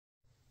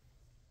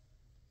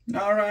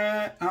All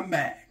right, I'm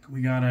back.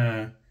 We got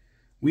a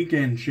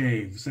weekend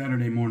shave,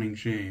 Saturday morning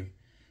shave.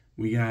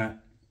 We got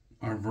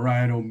our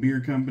Varietal Beer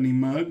Company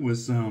mug with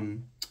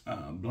some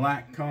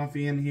black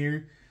coffee in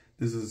here.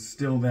 This is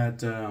still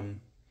that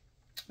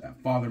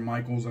Father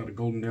Michael's out of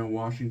Goldendale,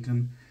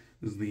 Washington.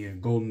 This is the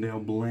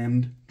Goldendale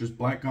blend. Just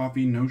black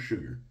coffee, no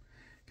sugar.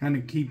 Kind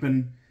of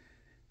keeping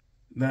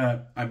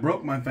I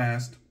broke my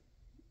fast.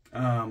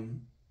 I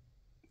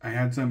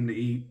had something to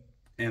eat.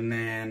 And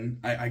then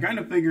I kind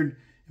of figured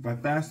if I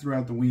fast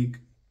throughout the week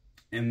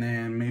and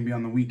then maybe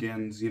on the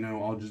weekends,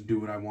 I'll just do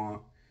what I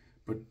want.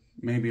 But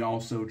maybe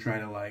also try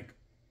to like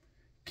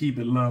keep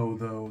it low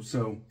though.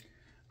 So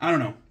I don't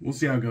know. We'll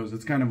see how it goes.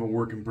 It's kind of a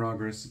work in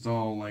progress. It's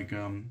all like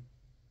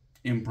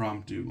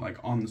impromptu, like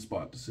on the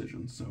spot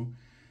decisions. So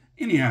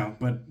anyhow,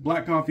 but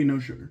black coffee, no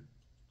sugar.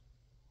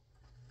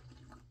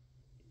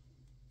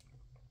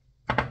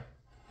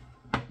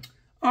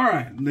 All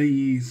right,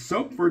 the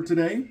soap for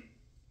today,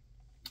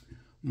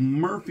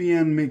 Murphy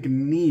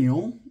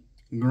McNeil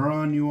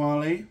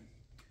Granuaile,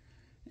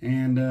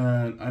 and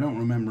I don't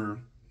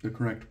remember the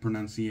correct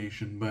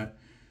pronunciation, but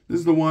this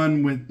is the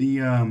one with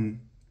the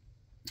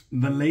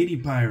Lady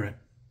Pirate.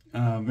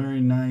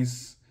 Very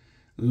nice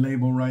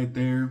label right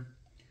there.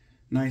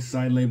 Nice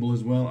side label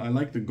as well. I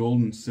like the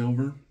gold and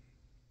silver.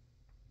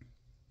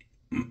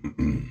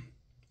 And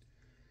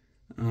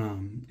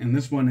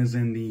this one is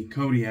in the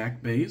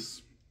Kodiak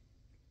base.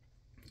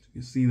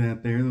 You see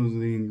that there? Those are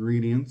the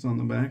ingredients on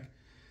the back.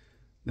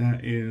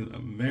 That is a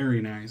very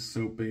nice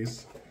soap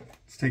base.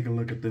 Let's take a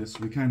look at this.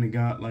 We kind of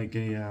got like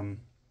a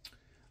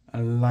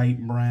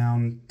light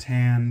brown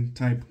tan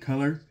type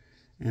color.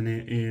 And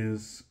it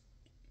is,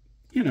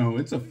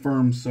 it's a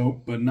firm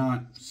soap, but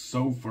not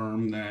so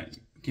firm that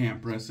you can't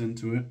press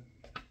into it.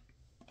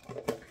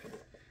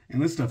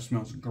 And this stuff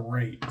smells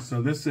great.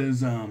 So this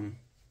is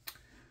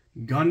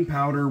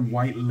gunpowder,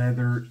 white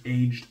leather,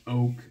 aged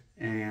oak,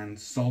 and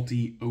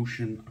salty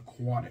ocean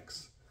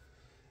aquatics.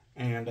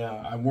 And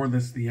I wore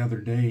this the other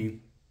day.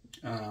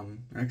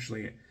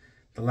 Actually,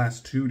 the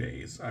last 2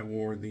 days, I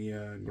wore the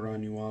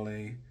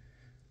Granuaile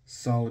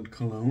Solid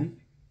Cologne.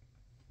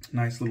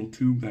 Nice little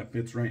tube that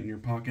fits right in your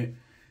pocket.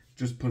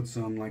 Just put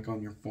some like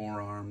on your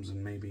forearms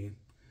and maybe,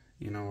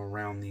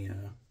 around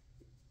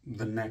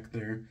the neck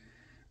there.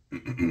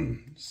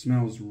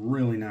 Smells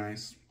really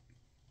nice.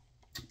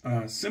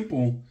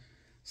 Simple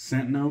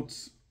scent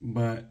notes,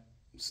 but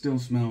still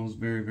smells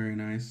very, very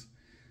nice.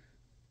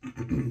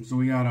 So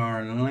we got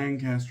our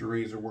Lancaster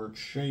Razor Works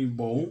shave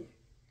bowl.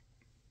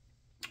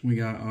 We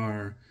got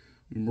our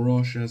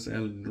Brochas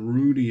El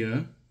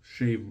Druida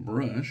shave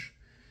brush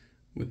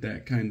with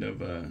that kind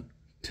of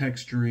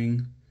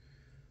texturing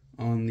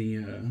on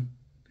the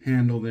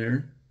handle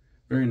there.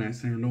 Very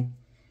nice handle.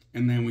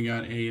 And then we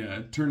got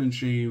a Turn and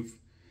Shave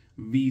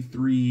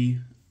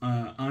V3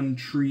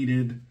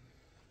 untreated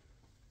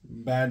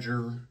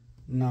badger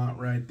knot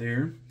right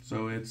there.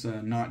 So it's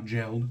not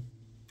gelled.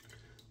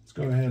 Let's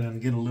go ahead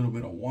and get a little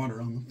bit of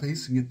water on the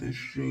face and get this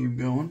shave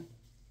going.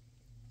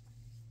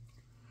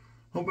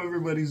 Hope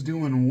everybody's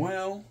doing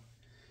well.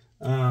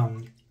 I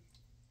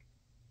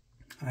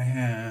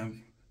have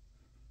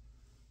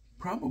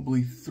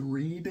probably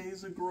 3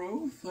 days of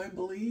growth, I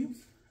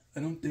believe. I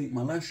don't think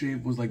my last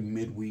shave was like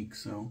midweek,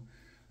 so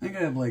I think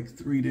I have like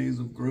 3 days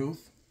of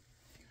growth.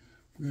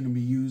 We're going to be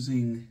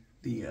using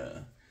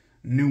the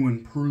new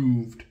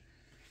improved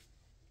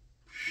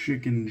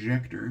Schick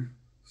injector.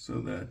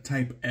 So the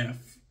type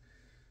F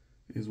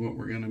is what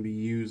we're going to be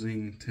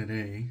using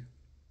today.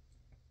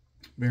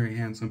 Very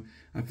handsome.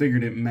 I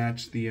figured it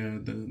matched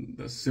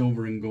the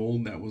silver and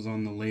gold that was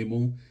on the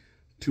label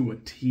to a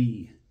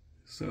T.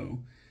 So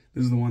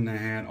this is the one that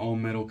had all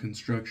metal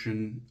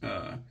construction.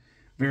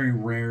 Very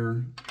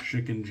rare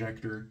Schick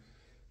injector,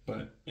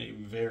 but a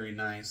very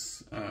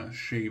nice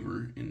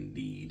shaver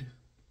indeed.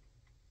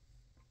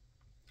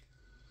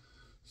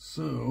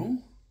 So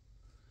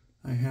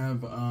I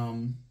have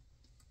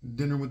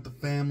dinner with the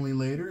family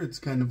later. It's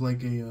kind of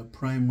like a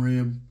prime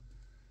rib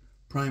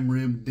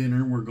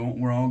dinner.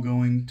 We're all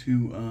going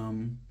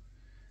to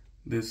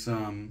this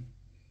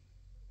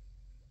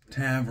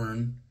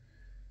tavern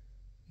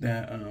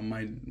that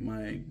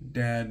my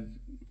dad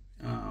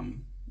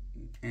and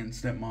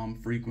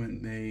stepmom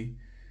frequent.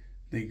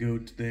 They go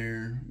to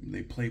there.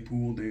 They play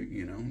pool.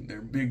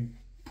 They're big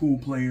pool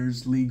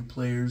players, league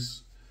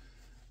players,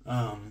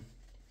 and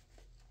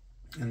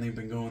they've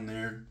been going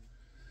there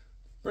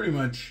pretty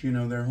much,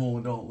 their whole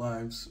adult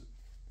lives.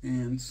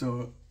 And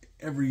so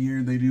every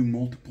year they do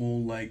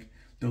multiple,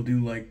 they'll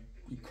do like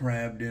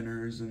crab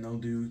dinners, and they'll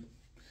do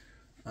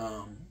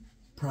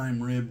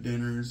prime rib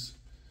dinners.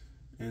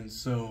 And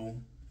so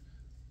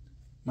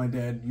my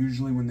dad,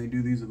 usually when they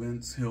do these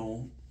events,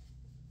 he'll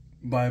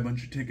buy a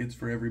bunch of tickets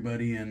for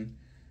everybody and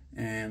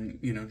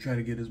try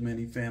to get as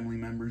many family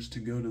members to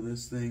go to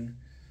this thing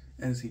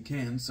as he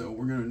can. So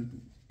we're going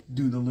to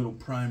do the little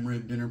prime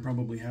rib dinner,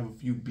 probably have a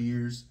few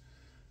beers,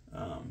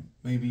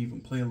 maybe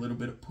even play a little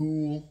bit of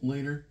pool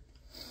later.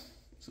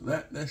 So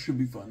that should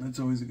be fun. That's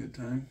always a good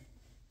time.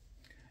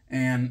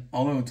 And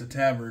although it's a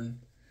tavern,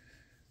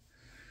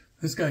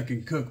 This guy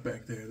can cook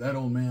back there. That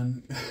old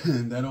man,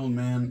 that old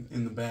man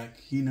in the back,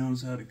 he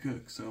knows how to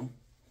cook. So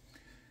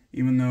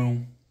even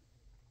though,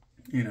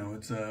 you know,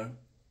 it's a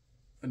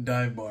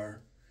dive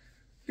bar,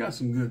 got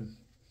some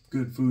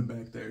good food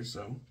back there.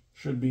 So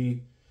should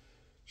be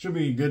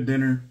a good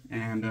dinner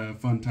and a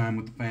fun time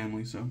with the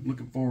family. So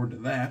looking forward to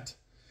that.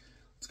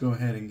 Let's go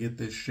ahead and get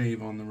this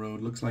shave on the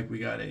road. Looks like we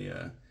got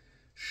a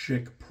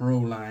Schick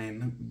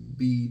Proline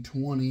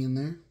B20 in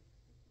there.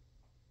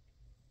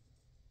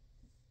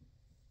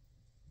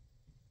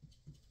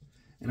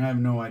 And I have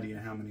no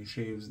idea how many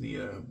shaves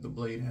the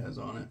blade has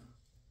on it.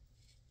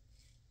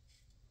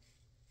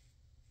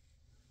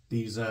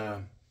 These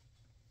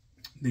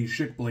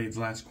Schick blades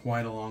last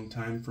quite a long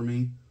time for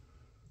me.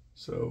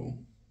 So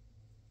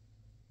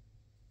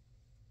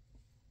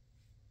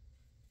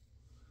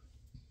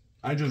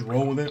I just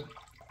roll with it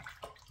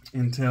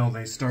until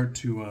they start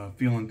to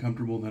feel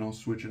uncomfortable, then I'll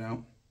switch it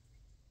out.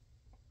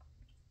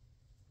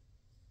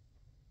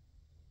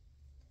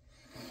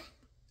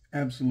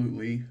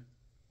 Absolutely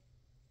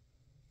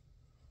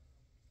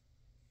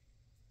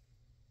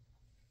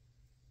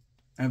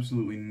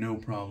no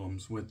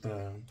problems with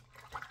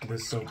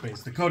this soap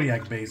base. The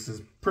Kodiak base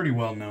is pretty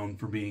well known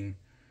for being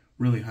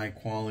really high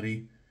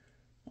quality.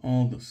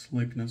 All the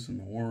slickness in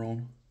the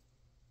world.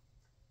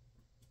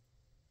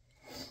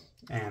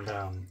 And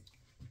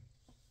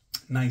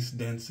nice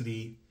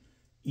density,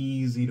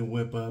 easy to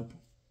whip up.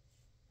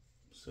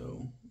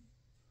 So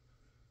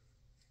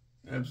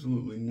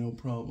absolutely no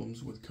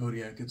problems with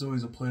Kodiak. It's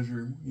always a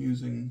pleasure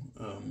using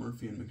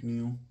Murphy and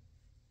McNeil.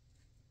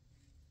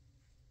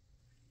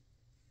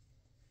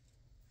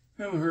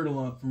 Haven't heard a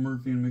lot from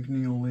Murphy and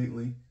McNeil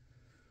lately.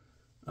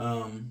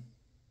 Kind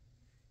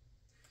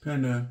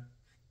of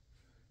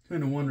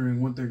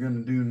wondering what they're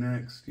going to do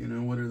next. You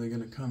know, what are they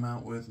going to come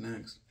out with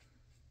next?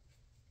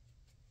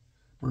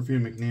 Murphy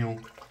and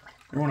McNeil,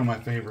 they're one of my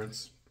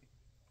favorites.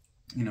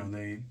 You know,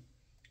 they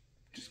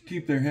just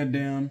keep their head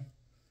down.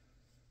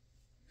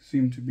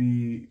 Seem to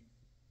be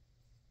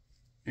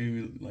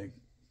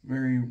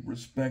very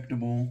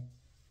respectable.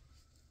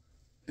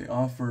 They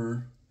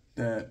offer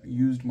that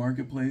used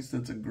marketplace.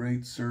 That's a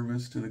great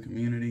service to the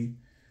community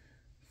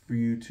for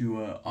you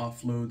to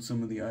offload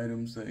some of the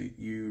items that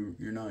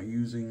you're not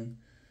using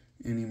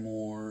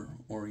anymore,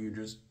 or you're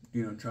just,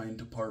 you know, trying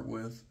to part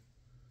with.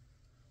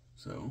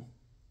 So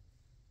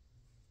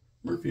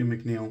Murphy and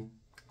McNeil,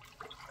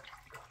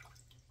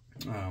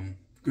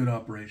 good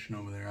operation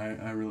over there.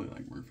 I really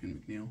like Murphy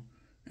and McNeil,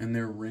 and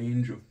their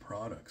range of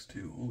products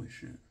too. Holy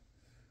shit!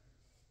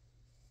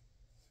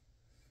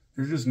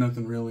 There's just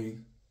nothing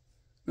really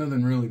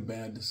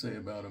bad to say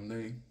about them.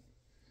 They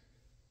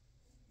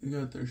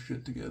got their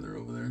shit together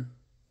over there.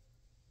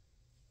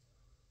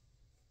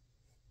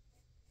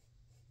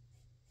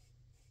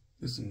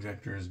 This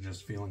injector is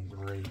just feeling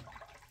great.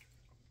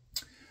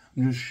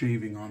 I'm just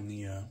shaving on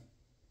the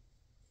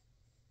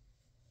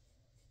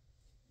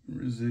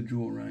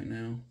residual right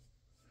now,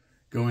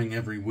 going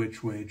every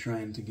which way,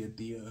 trying to get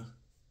the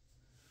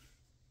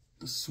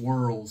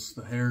swirls,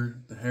 the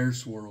hair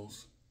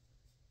swirls.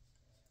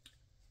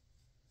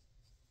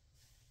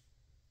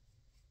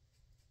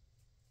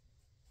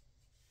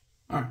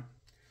 All right,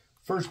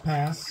 first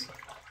pass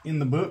in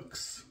the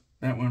books.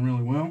 That went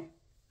really well.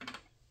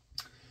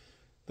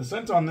 The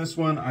scent on this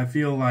one, I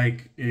feel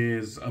like,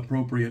 is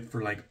appropriate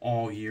for like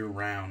all year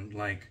round.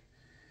 Like,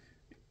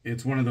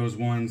 it's one of those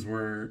ones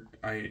where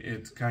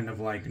it's kind of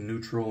like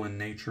neutral in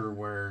nature,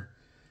 where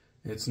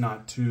it's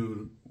not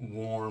too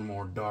warm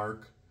or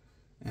dark,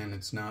 and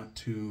it's not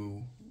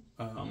too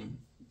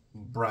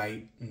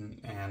bright and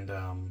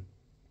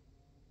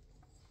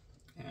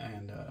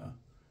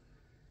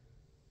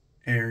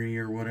airy,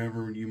 or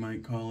whatever you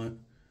might call it.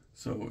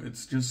 So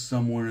it's just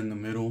somewhere in the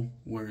middle,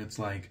 where it's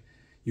like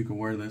you could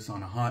wear this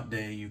on a hot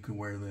day, you could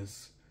wear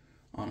this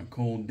on a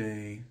cold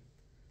day,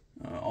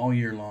 all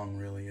year long.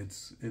 Really,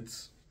 it's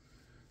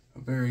a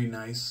very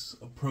nice,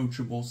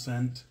 approachable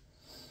scent.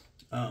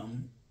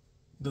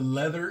 The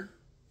leather,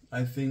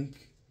 I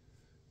think,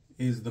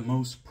 is the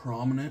most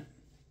prominent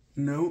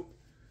note,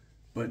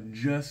 but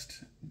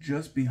just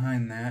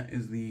behind that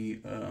is the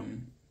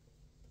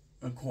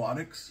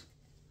aquatics,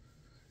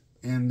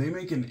 and they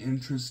make an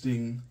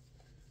interesting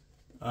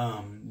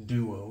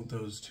duo,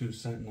 those two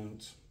scent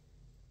notes.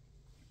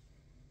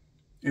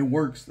 It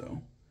works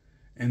though.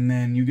 And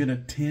then you get a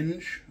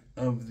tinge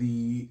of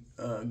the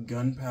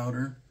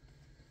gunpowder,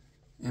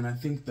 and I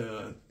think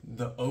the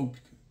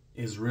oak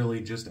is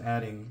really just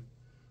adding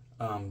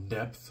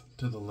depth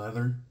to the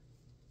leather.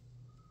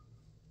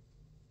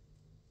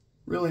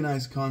 Really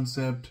nice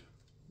concept,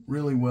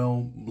 really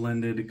well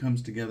blended. It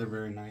comes together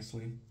very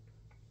nicely.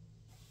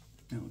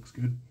 That looks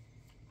good.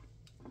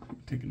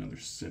 Take another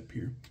sip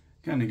here.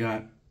 Kind of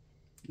got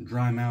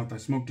dry mouth. I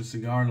smoked a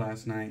cigar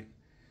last night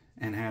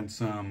and had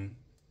some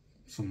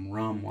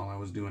rum while I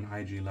was doing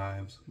IG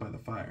lives by the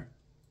fire.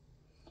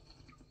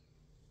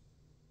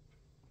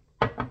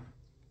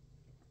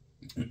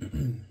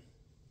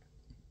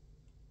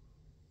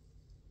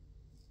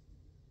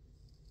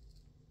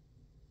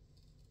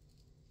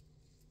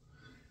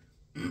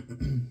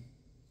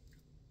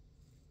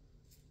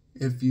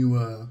 if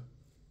you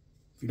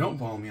don't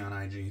follow me on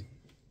IG,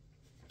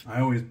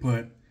 I always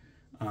put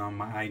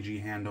my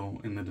IG handle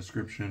in the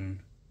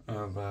description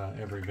of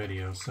every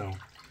video, so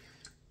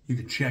you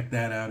can check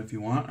that out if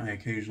you want. I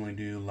occasionally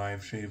do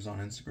live shaves on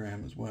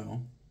Instagram as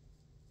well.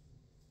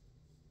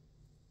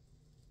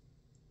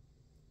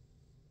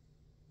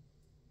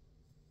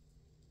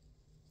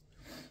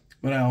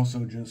 But I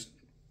also just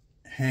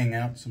hang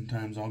out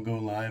sometimes. I'll go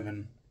live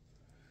and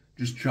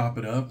just chop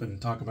it up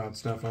and talk about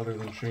stuff other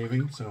than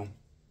shaving, so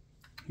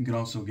you can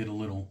also get a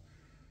little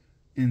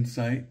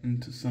insight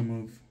into some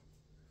of,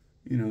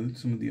 you know,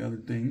 some of the other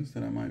things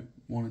that I might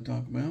want to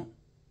talk about.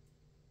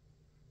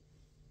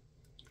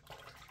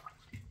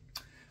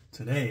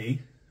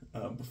 Today,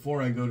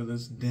 before I go to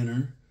this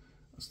dinner,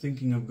 I was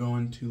thinking of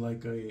going to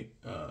like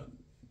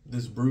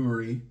this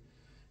brewery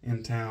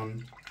in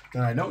town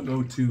that I don't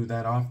go to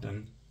that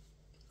often.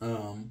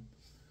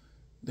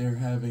 They're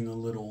having a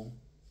little,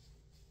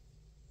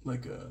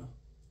 like a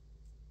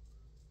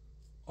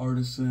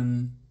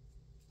artisan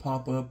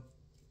pop-up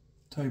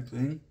type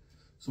thing.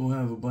 So we'll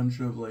have a bunch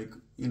of, like,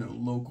 you know,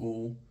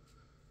 local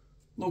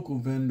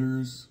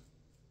vendors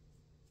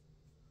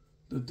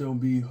that they'll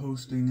be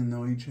hosting, and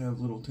they'll each have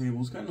little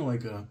tables, kind of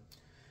like a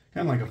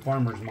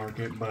farmer's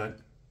market, but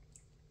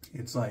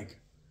it's like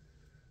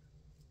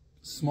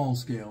small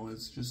scale.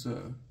 It's just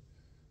a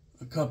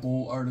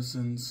couple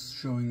artisans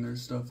showing their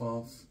stuff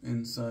off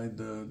inside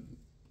the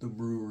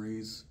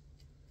brewery's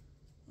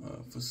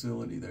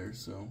facility there,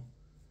 so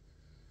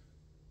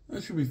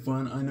that should be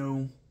fun. I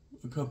know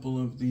a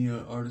couple of the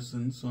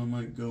artisans, so I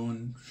might go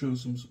and show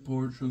some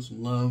support, show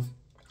some love,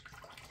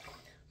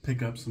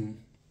 pick up some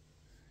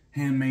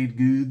handmade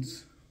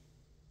goods,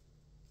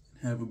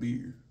 have a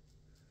beer.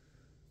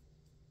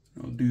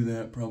 I'll do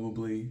that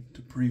probably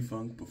to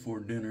pre-funk before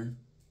dinner.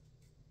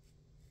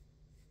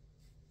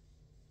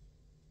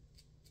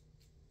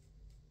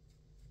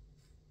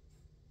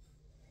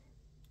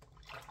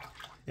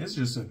 It's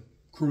just a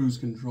cruise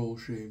control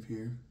shave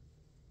here.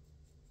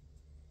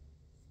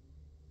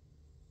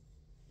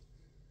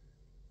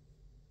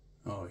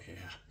 Oh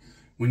yeah,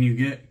 when you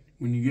get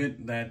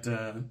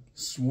that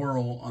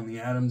swirl on the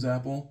Adam's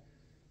apple,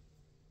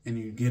 and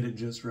you get it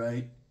just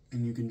right,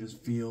 and you can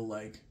just feel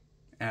like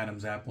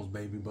Adam's apple's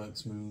baby butt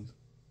smooth.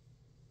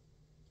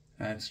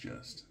 That's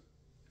just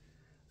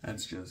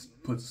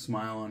puts a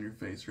smile on your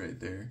face right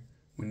there.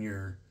 When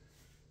your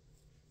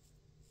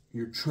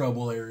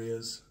trouble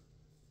areas,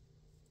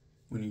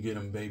 when you get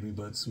them baby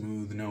butt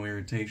smooth, no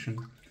irritation,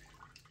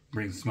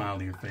 brings a smile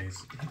to your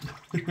face.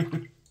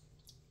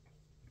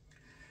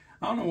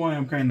 I don't know why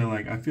I'm kind of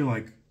like, I feel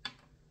like,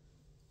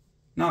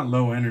 not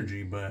low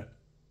energy, but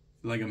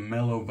like a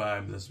mellow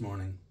vibe this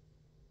morning.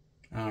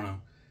 I don't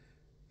know.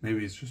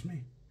 Maybe it's just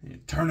me.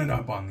 Turn it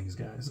up on these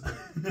guys.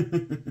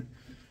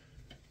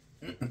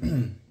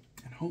 And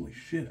holy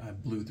shit, I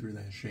blew through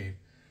that shave.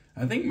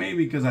 I think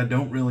maybe because I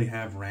don't really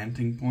have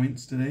ranting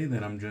points today,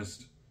 that I'm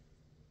just,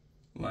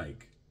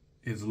 like,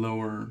 it's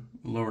lower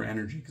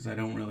energy, because I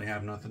don't really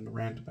have nothing to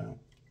rant about.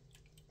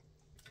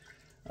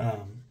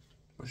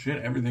 But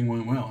shit, everything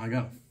went well. I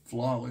got a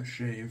flawless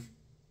shave.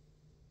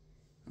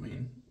 I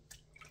mean,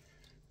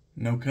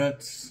 no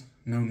cuts,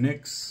 no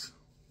nicks,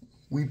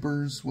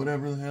 weepers,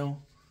 whatever the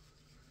hell.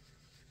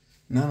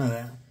 None of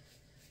that.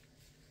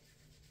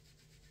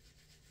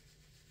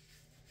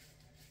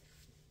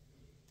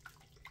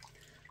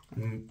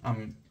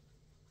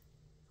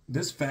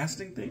 This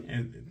fasting thing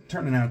is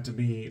turning out to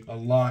be a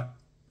lot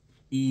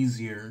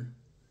easier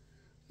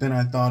than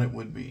I thought it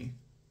would be.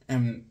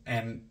 And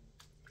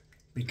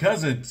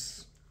because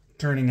it's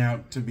turning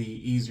out to be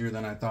easier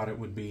than I thought it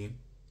would be,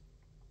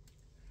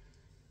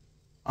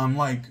 I'm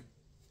like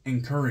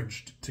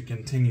encouraged to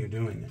continue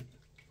doing it.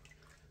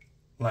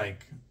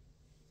 Like,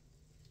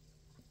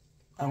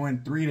 I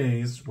went 3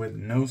 days with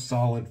no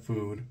solid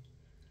food.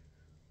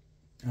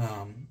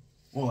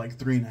 Well, like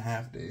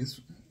 3.5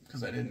 days,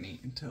 because I didn't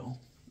eat until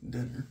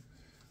dinner.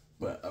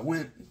 But I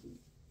went,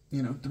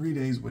 3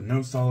 days with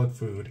no solid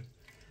food.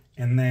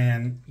 And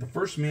then the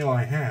first meal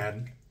I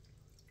had,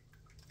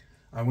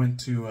 I went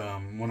to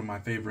one of my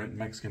favorite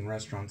Mexican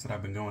restaurants that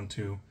I've been going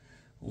to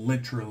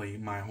literally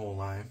my whole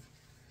life.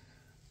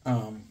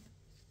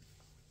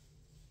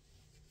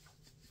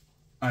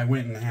 I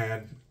went and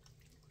had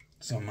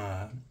some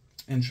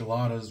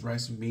enchiladas,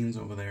 rice and beans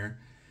over there,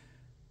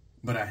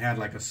 but I had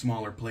like a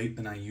smaller plate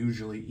than I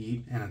usually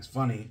eat. And it's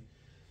funny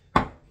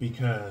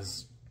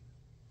because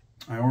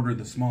I ordered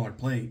the smaller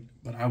plate,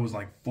 but I was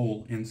like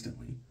full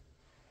instantly.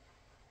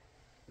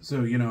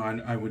 So,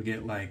 I would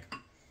get like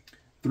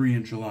 3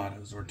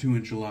 enchiladas or 2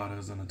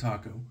 enchiladas and a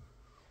taco.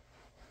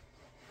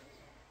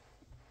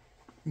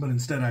 But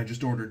instead I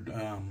just ordered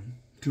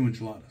 2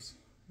 enchiladas,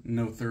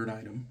 no third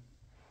item.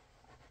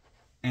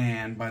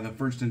 And by the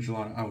first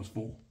enchilada I was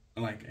full.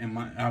 Like, and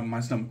my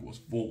stomach was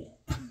full.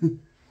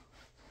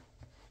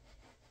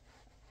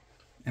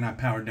 And I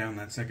powered down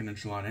that second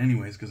enchilada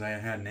anyways, because I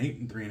hadn't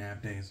eaten in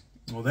 3.5 days.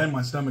 Well, then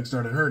my stomach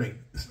started hurting.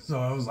 So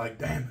I was like,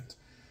 damn it.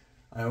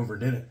 I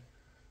overdid it.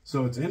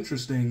 So it's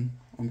interesting.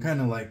 I'm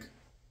kind of like,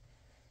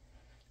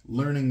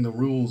 learning the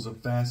rules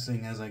of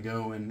fasting as I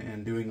go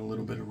and doing a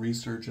little bit of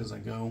research as I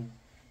go.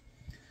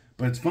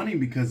 But it's funny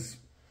because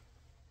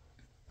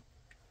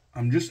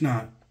I'm just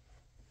not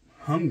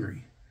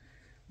hungry.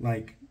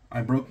 Like,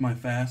 I broke my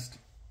fast,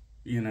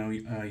 you know,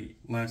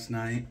 last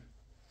night.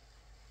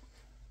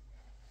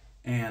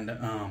 And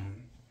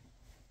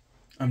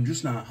I'm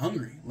just not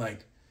hungry.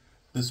 Like,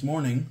 this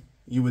morning,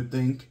 you would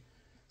think,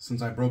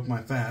 since I broke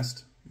my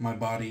fast, my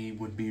body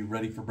would be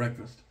ready for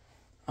breakfast.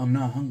 I'm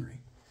not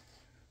hungry.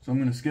 So I'm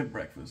going to skip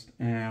breakfast.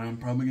 And I'm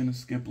probably going to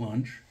skip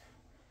lunch.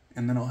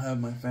 And then I'll have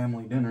my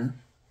family dinner.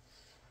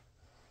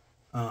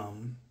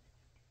 And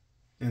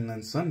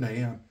then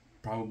Sunday, I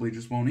probably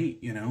just won't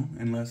eat, you know,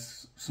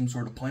 unless some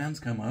sort of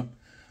plans come up.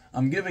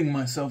 I'm giving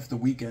myself the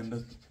weekend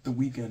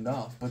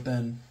off, but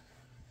then,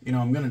 you know,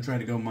 I'm going to try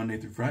to go Monday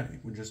through Friday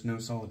with just no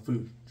solid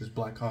food, just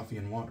black coffee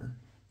and water.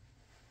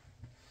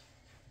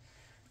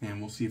 And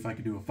we'll see if I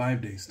can do a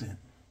 5-day stint.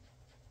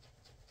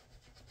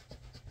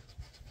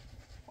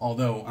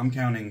 Although, I'm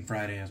counting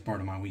Friday as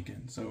part of my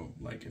weekend, so,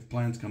 like, if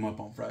plans come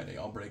up on Friday,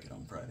 I'll break it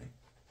on Friday.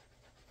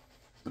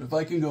 But if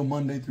I can go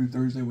Monday through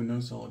Thursday with no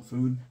solid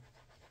food,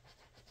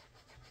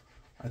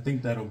 I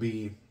think that'll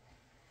be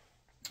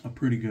a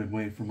pretty good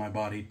way for my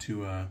body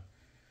to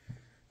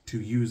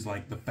use,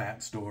 like, the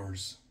fat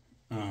stores.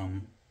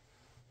 And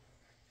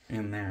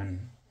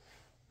then,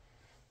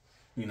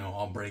 you know,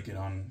 I'll break it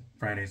on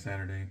Friday,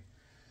 Saturday,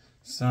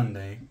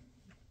 Sunday,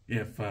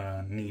 if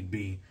need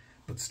be.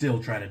 But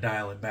still try to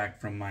dial it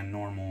back from my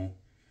normal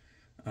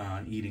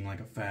eating like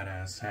a fat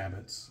ass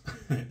habits,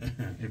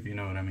 if you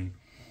know what I mean.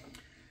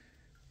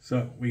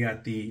 So, we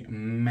got the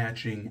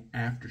matching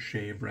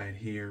aftershave right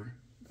here.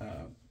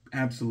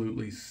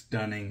 Absolutely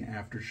stunning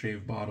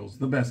aftershave bottles.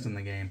 The best in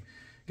the game.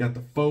 Got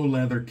the faux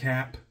leather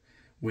cap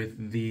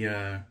with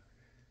the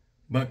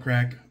butt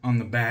crack on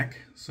the back.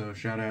 So,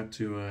 shout out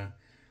to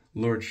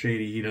Lord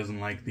Shady. He doesn't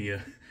like the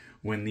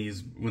when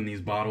these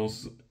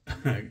bottles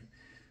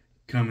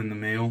come in the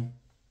mail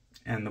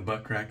and the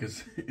butt crack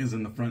is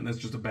in the front. That's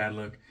just a bad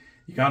look.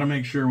 You got to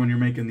make sure when you're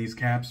making these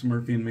caps,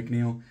 Murphy and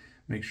McNeil,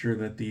 make sure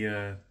that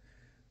the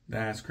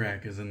ass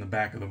crack is in the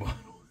back of the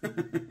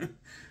bottle.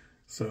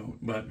 So,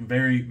 but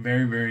very,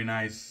 very, very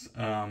nice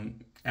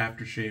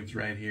aftershaves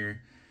right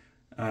here.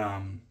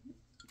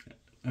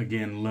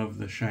 Again, love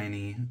the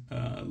shiny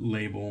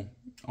label,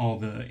 all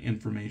the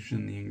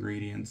information, the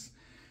ingredients,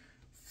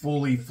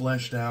 fully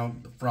fleshed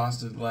out, the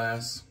frosted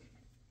glass.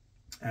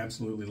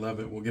 Absolutely love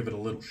it. We'll give it a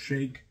little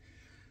shake.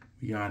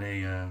 We got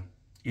a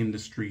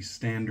industry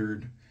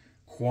standard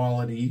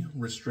quality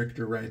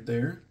restrictor right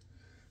there.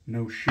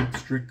 No shit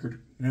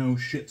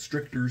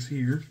strictors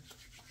here.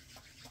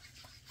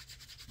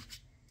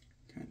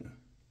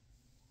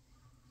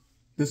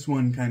 This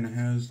one kind of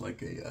has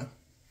like a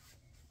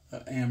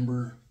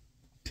amber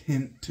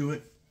tint to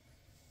it.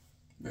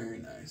 Very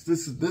nice.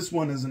 This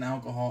one is an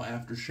alcohol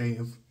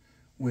aftershave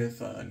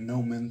with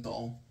no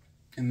menthol,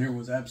 and there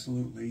was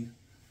absolutely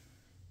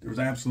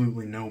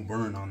no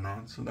burn on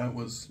that, so that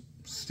was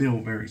still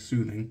very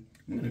soothing.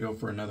 I'm gonna go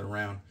for another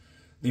round.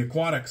 The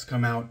aquatics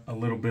come out a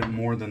little bit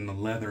more than the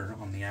leather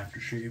on the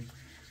aftershave,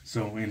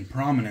 so in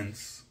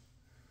prominence,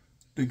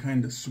 they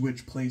kind of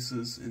switch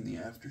places in the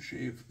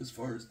aftershave as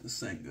far as the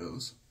scent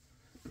goes,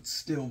 but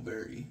still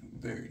very,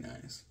 very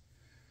nice.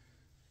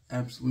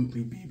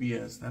 Absolutely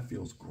BBS. That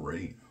feels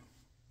great.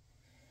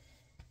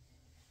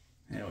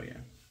 Hell yeah.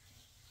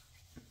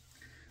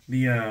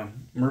 The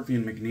Murphy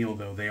and McNeil,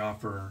 though, they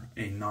offer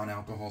a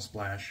non-alcohol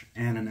splash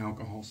and an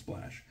alcohol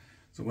splash.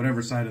 So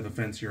whatever side of the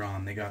fence you're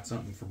on, they got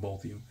something for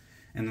both of you.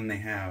 And then they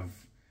have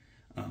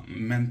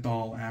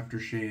menthol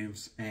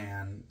aftershaves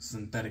and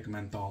synthetic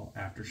menthol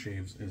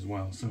aftershaves as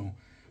well. So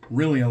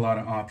really a lot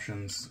of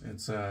options.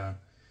 It's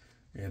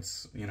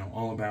you know,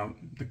 all about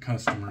the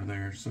customer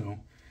there. So,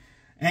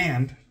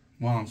 and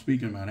while I'm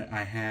speaking about it,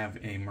 I have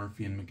a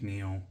Murphy and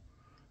McNeil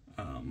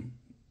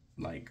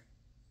like,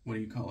 what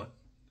do you call it?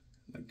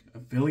 Like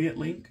affiliate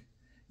link?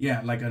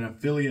 Yeah, like an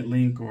affiliate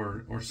link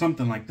or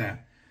something like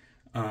that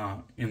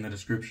in the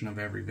description of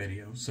every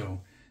video.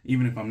 So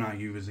even if I'm not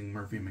using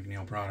Murphy and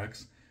McNeil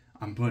products,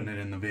 I'm putting it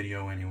in the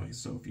video anyway.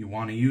 So if you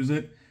want to use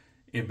it,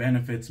 it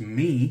benefits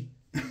me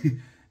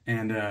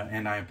and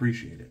I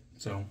appreciate it.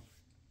 So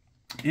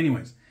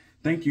anyways,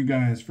 thank you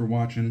guys for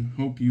watching.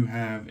 Hope you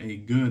have a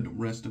good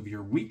rest of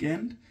your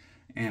weekend,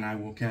 and I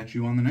will catch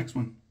you on the next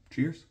one.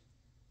 Cheers.